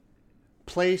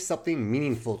Play something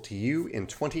meaningful to you in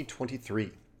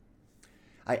 2023.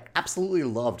 I absolutely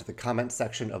loved the comment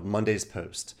section of Monday's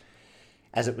post,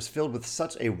 as it was filled with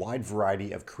such a wide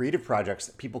variety of creative projects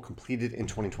that people completed in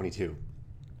 2022.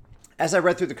 As I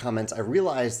read through the comments, I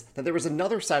realized that there was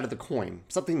another side of the coin,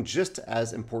 something just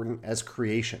as important as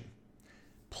creation: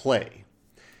 play.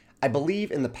 I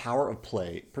believe in the power of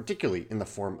play, particularly in the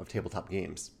form of tabletop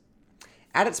games.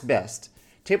 At its best,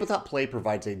 tabletop play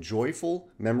provides a joyful,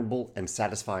 memorable, and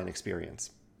satisfying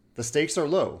experience. The stakes are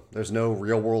low. There's no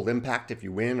real-world impact if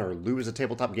you win or lose a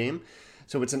tabletop game,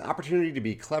 so it's an opportunity to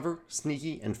be clever,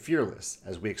 sneaky, and fearless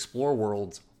as we explore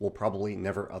worlds we'll probably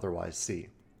never otherwise see.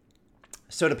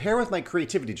 So to pair with my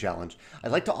creativity challenge,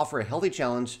 I'd like to offer a healthy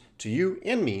challenge to you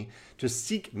and me to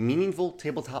seek meaningful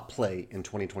tabletop play in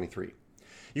 2023.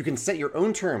 You can set your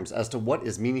own terms as to what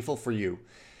is meaningful for you,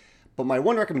 but my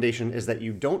one recommendation is that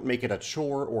you don't make it a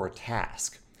chore or a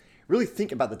task. Really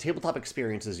think about the tabletop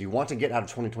experiences you want to get out of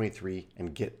 2023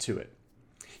 and get to it.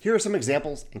 Here are some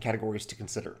examples and categories to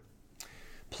consider.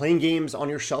 Playing games on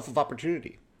your shelf of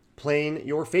opportunity. Playing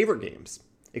your favorite games.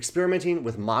 Experimenting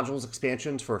with modules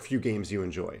expansions for a few games you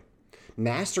enjoy.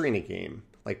 Mastering a game,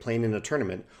 like playing in a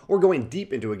tournament, or going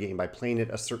deep into a game by playing it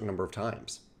a certain number of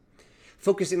times.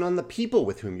 Focusing on the people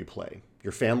with whom you play.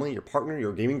 Your family, your partner,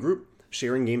 your gaming group.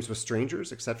 Sharing games with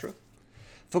strangers, etc.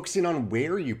 Focusing on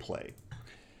where you play.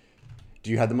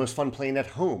 Do you have the most fun playing at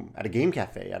home, at a game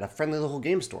cafe, at a friendly local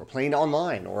game store, playing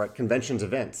online, or at conventions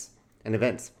and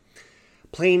events?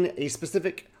 Playing a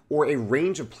specific or a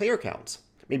range of player counts,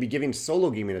 maybe giving solo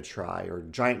gaming a try, or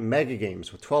giant mega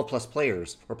games with 12 plus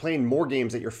players, or playing more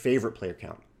games at your favorite player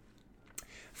count.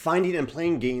 Finding and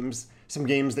playing games, some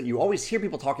games that you always hear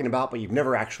people talking about but you've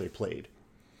never actually played.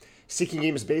 Seeking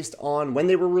games based on when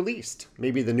they were released,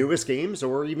 maybe the newest games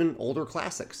or even older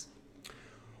classics.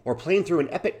 Or playing through an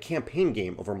epic campaign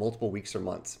game over multiple weeks or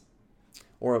months.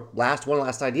 Or one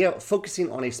last idea, focusing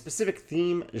on a specific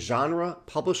theme, genre,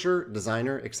 publisher,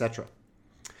 designer, etc.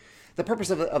 The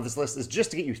purpose of this list is just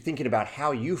to get you thinking about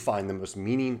how you find the most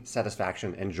meaning,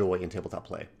 satisfaction, and joy in tabletop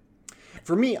play.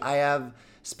 For me, I have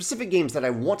specific games that I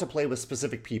want to play with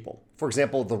specific people. For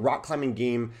example, the rock climbing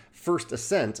game First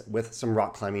Ascent with some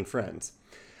rock climbing friends.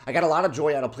 I got a lot of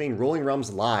joy out of playing Rolling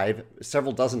Realms live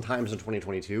several dozen times in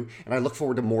 2022, and I look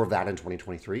forward to more of that in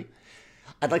 2023.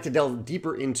 I'd like to delve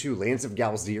deeper into Lands of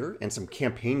Galzir and some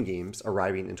campaign games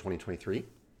arriving in 2023.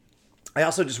 I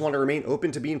also just want to remain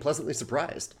open to being pleasantly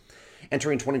surprised.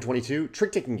 Entering 2022,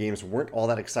 trick-taking games weren't all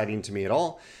that exciting to me at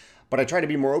all, but I tried to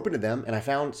be more open to them, and I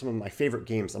found some of my favorite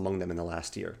games among them in the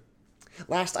last year.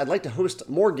 Last, I'd like to host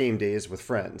more game days with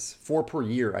friends, 4 per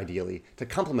year ideally, to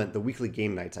complement the weekly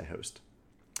game nights I host.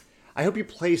 I hope you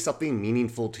play something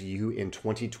meaningful to you in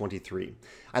 2023.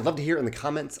 I'd love to hear in the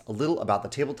comments a little about the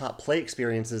tabletop play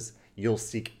experiences you'll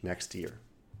seek next year.